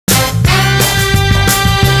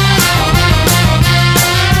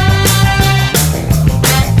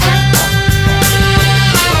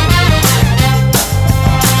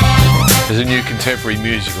contemporary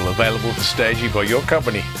musical available for staging by your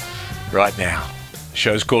company right now. The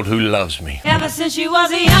show's called Who Loves Me. Ever since you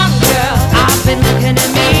was a young girl, I've been looking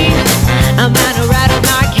at me. A man who right on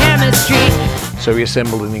our chemistry. So we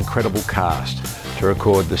assembled an incredible cast to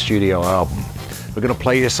record the studio album. We're going to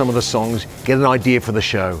play you some of the songs, get an idea for the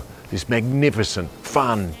show. This magnificent,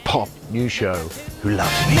 fun, pop new show, Who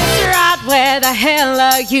Loves Me. Mr. Right, where the hell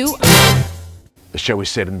are you? The show is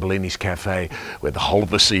set in Bellini's Cafe, where the whole of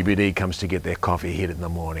the CBD comes to get their coffee hit in the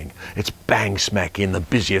morning. It's bang smack in the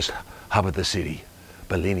busiest hub of the city,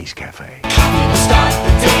 Bellini's Cafe. Start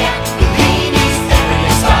the day at Bellini's,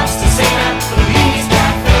 everything starts to sing at Bellini's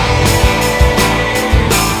Cafe.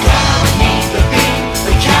 God, I need the beat,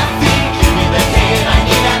 the caffeine, give me the hit I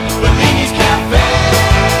need at Bellini's Cafe.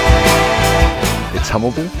 It's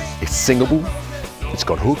hummable, it's singable, it's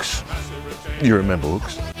got hooks. You remember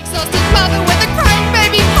hooks. Exhausted mother with a crying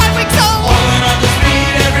baby, 5 weeks old. Falling on the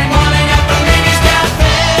street every morning at Bellini's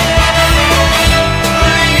Cafe.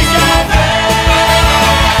 Bellini's Cafe.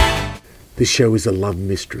 This show is a love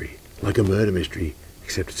mystery, like a murder mystery,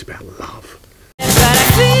 except it's about love.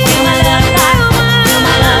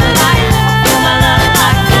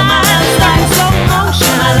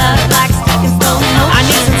 I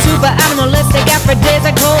need some super animalistic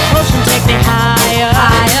aphrodisiacal potion. Take me higher,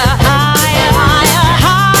 higher, higher, higher,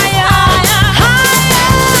 higher, higher.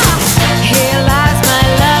 Here lies my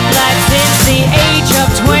love life since the age of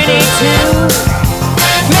 22.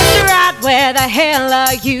 Mr. Right, where the hell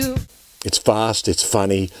are you? It's fast, it's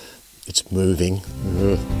funny, it's moving,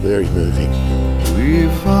 very moving. We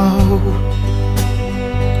vow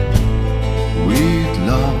we'd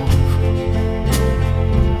love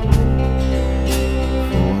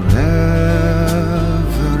forever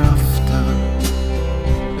after.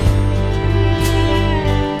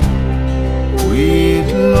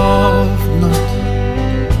 We'd love not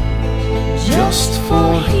just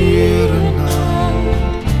for here and now,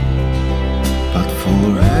 but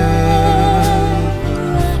forever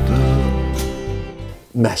after.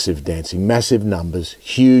 Massive dancing, massive numbers,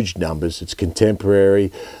 huge numbers. It's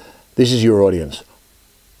contemporary. This is your audience.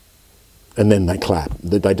 And then they clap.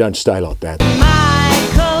 They don't stay like that.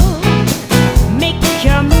 Michael, make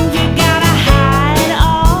your move, you gotta hide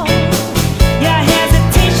all your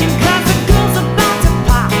hesitation, 'cause the girl's about to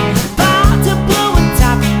pop, about to blow a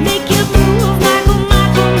top. Make your move, Michael,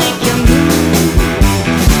 Michael, make your move.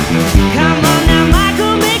 Come on now,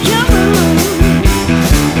 Michael, make your move.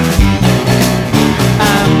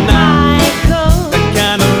 I'm not Michael, the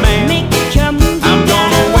kind of man make your move, you I'm gonna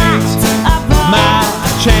gotta waste light up all my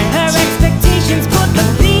chance. her expectations, put the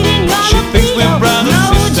beating on She the thinks beat. we're brother, No,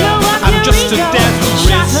 sister. Joe, up I'm your just a ego. desperate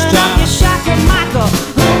Sharpen up your chakra, Michael.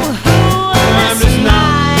 I'm just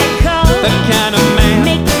not that kind of man.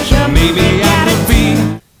 Maybe I could be.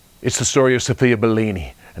 It's the story of Sophia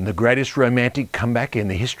Bellini and the greatest romantic comeback in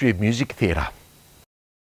the history of music theatre.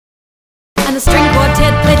 And the string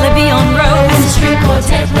quartet played Le'Veon Rose. And the string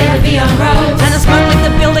quartet played Le'Veon Rose. And the smoke lit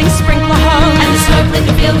the building, sprinkler hose. And the smoke lit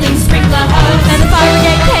the building, sprinkler hose. And the fire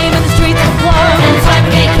brigade came and the streets were closed. And the fire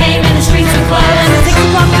brigade came and the streets were closed. And the 6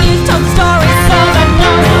 o'clock news told the story so that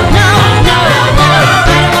no, no, no, no, no.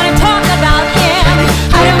 I don't want to talk about him.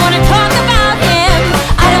 I don't want to talk about him.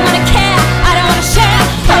 I don't want to care. I don't want to share.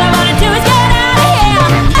 All I want to do is get out of here.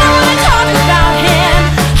 I don't want to talk about him.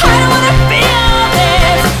 I don't want to feel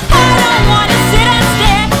this. I don't want to sit and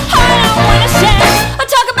stare. I don't want to share.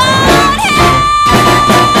 I'll talk about him.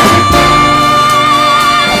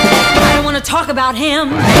 I don't want to talk about him.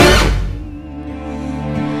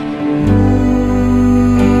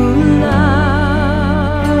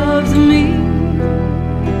 Loves me.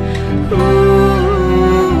 Who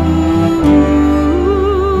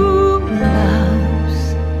loves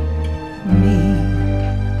me?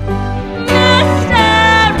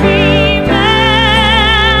 Mystery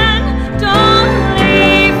man, don't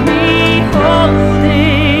leave me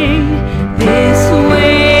holding this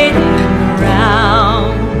waiting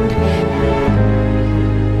around.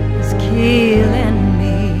 It's killing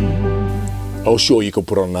me. Oh, sure, you could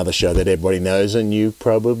put on another show that everybody knows, and you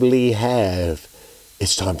probably have.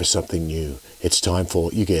 It's time for something new. It's time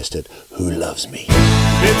for, you guessed it, Who Loves Me?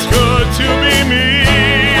 It's good to be me.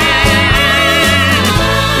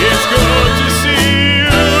 It's good to see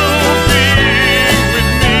you being with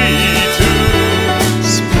me too.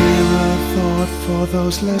 Spare a thought for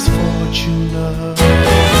those less fortunate,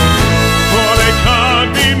 for they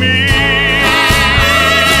can't be me,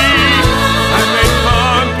 and they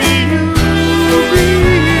can't be you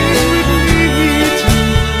being with me too.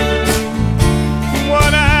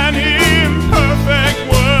 What an imperfect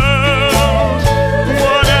world.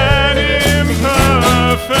 What an imperfect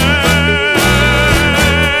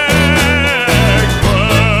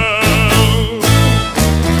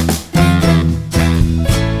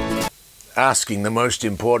asking the most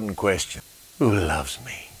important question. Who loves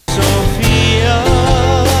me? Sophia,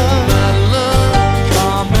 my love,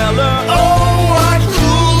 Carmela. Oh, what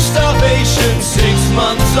cool starvation. 6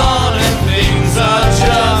 months on and things are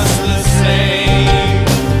just the same.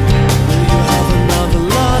 Will you have another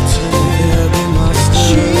latte? There be my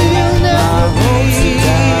she'll never be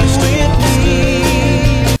with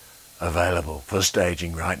me. Available for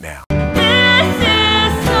staging right now. This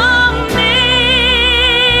is for me.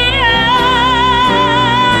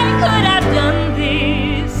 I could have done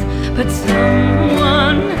this, but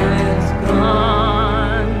someone has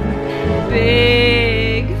gone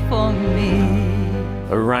big for me.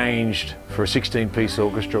 Arranged for a 16-piece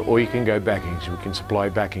orchestra, or you can go backings. We can supply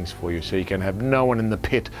backings for you, so you can have no one in the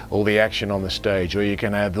pit, all the action on the stage, or you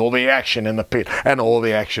can have all the action in the pit and all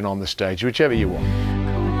the action on the stage, whichever you want.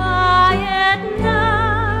 Quiet night.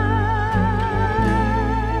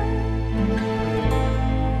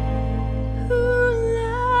 Who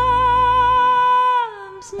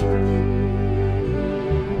loves me?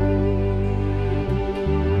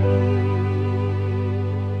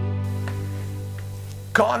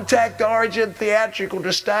 Contact Origin Theatrical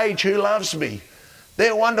to stage Who Loves Me.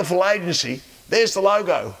 They're a wonderful agency. There's the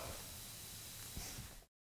logo.